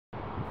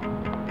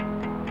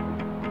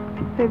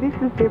So this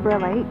is Zebra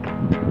Lake.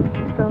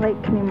 It's a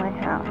lake near my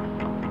house.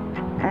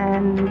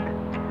 And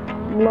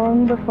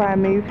long before I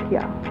moved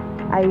here,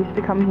 I used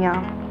to come here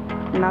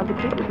when I was a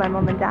kid with my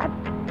mum and dad.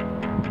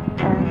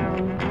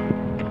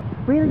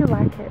 And really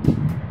like it.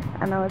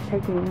 And I was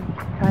taking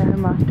Ty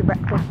home after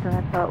breakfast and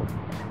I thought,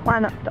 why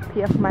not stop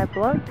here for my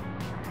vlog?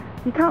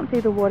 You can't see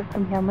the water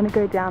from here. I'm going to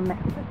go down there.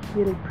 It's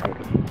really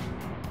pretty.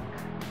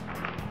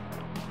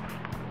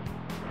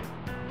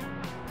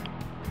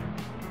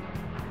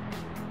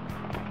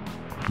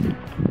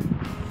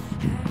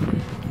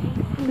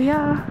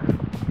 Yeah,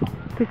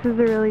 this is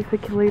a really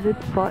secluded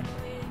spot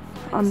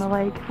on the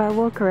lake. If I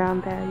walk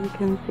around there, you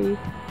can see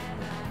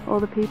all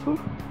the people.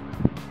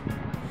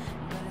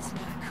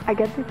 I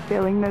get this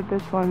feeling that the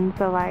swans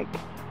are like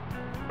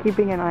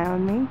keeping an eye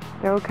on me.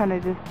 They're all kind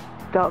of just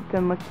stopped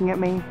and looking at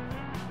me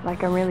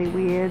like I'm really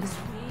weird.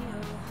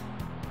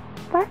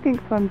 But I think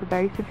swans are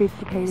very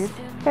sophisticated,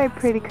 very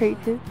pretty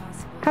creatures,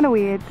 kind of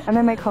weird, and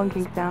they make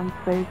honking sounds,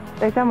 so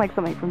they sound like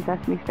something from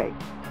Sesame Street.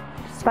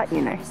 But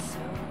you know.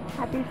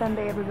 Happy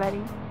Sunday,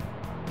 everybody.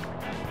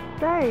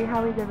 So,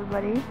 how is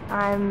everybody?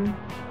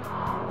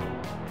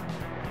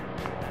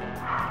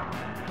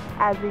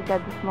 As we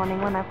said this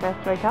morning when I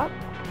first woke up,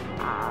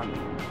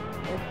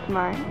 it's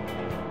tomorrow,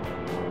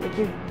 which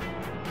is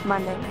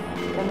Monday,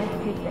 then it's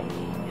Tuesday,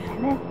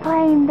 and it's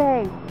plane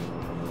day.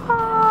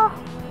 Ah!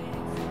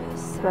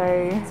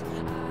 So,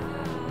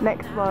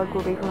 next vlog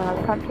will be from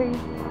another country.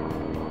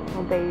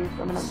 Will be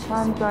from another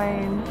time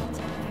zone.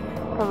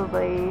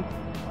 Probably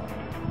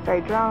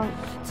very drunk,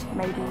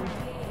 maybe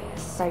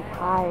very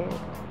tired.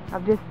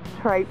 I've just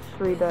traipsed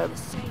through the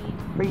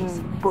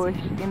freaking bush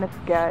in a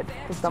skirt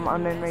for some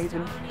unknown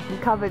reason. I'm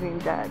covered in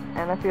dirt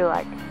and I feel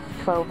like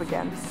 12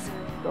 again. It's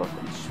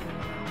awesome.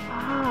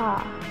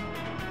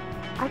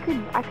 I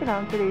could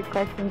answer these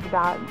questions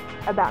about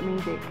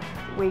music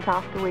week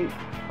after week,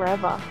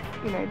 forever.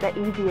 You know, they're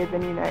easier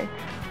than, you know,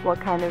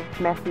 what kind of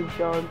message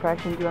or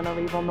impression do you want to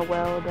leave on the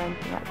world or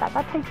anything like that.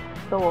 That takes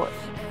thought.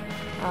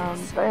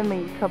 The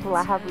only trouble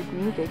I have with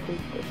music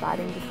is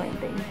deciding between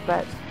things.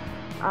 But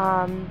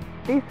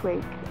this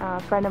week,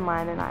 a friend of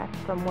mine and I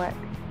from work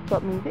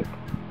got music.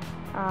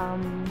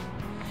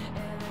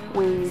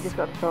 We just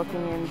got to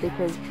talking, and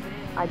because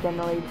I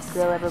generally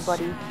grill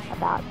everybody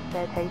about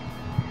their taste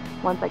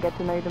once I get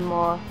to know them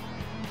more.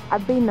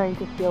 I've been known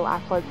to steal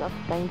iPods off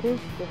strangers,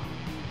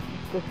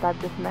 just I've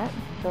just met,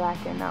 so I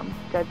can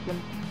judge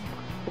them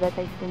for their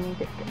taste in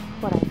music.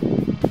 What I do.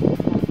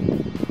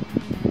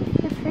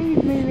 The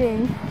tree's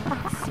moving.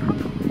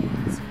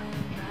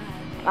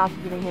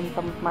 After giving him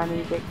some of my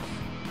music,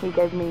 he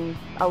gave me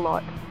a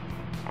lot,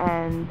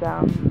 and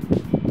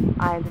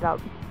I ended up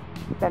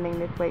spending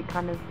this week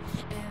kind of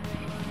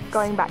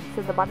going back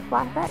to the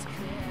Butterfly Effect.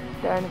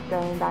 They're an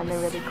Australian band, they're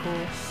really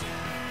cool,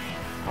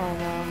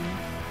 and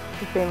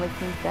just been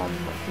listening to them,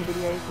 watching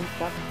videos and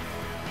stuff.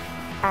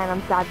 And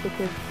I'm sad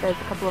because there's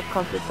a couple of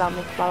concerts I'll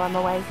miss while I'm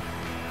away,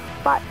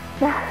 but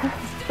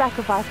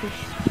sacrifices.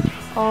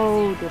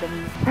 Oh, did I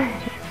miss?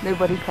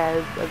 Nobody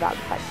cares about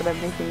the fact that I'm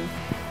missing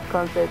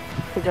concerts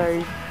to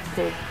go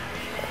to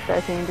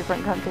 13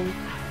 different countries.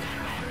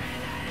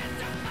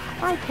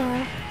 I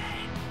care.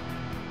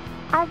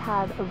 I've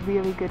had a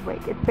really good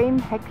week. It's been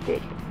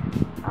hectic.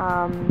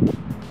 I'm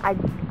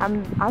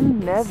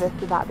nervous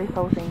about this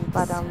whole thing,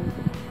 but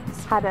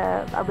had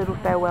a little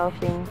farewell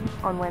thing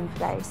on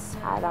Wednesday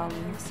at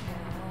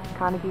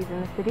Carnegie's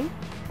in the city.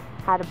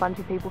 Had a bunch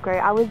of people go.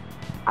 I was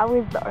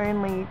the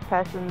only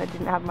person that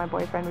didn't have my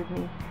boyfriend with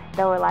me.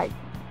 There were like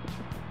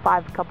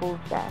 5 couples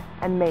there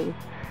and me,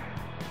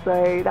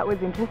 so that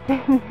was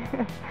interesting.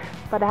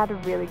 But I had a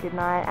really good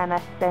night, and I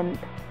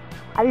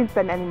didn't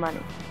spend any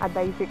money. I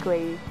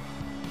basically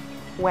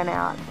went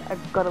out, I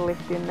got a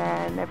lift in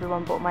there, and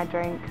everyone bought my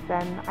drinks,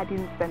 and I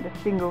didn't spend a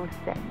single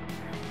cent,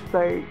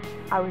 so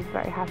I was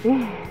very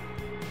happy.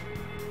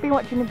 Been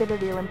watching a bit of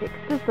the Olympics,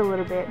 just a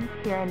little bit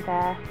here and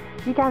there.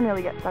 You can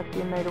really get sucked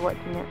in though to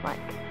watching it, like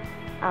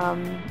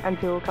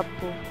until a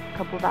couple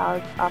of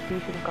hours after you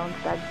should have gone to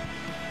bed.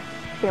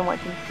 Been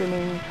watching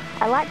swimming.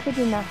 I like the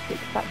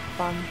gymnastics, that's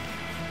fun.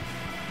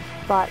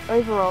 But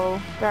overall,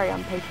 very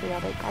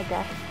unpatriotic, I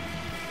guess.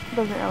 It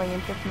doesn't really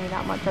interest me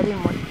that much. I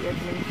didn't watch the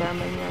opening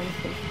ceremony or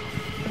anything.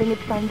 I think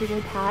it's time to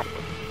go tack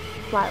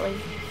slightly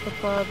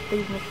before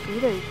these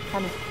mosquitoes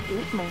kind of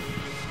eat me.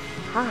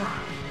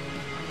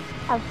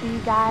 I'll see you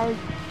guys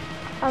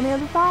on the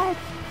other side.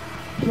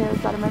 On the other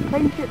side of my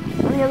plane trip.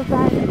 On the other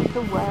side of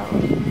the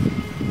world.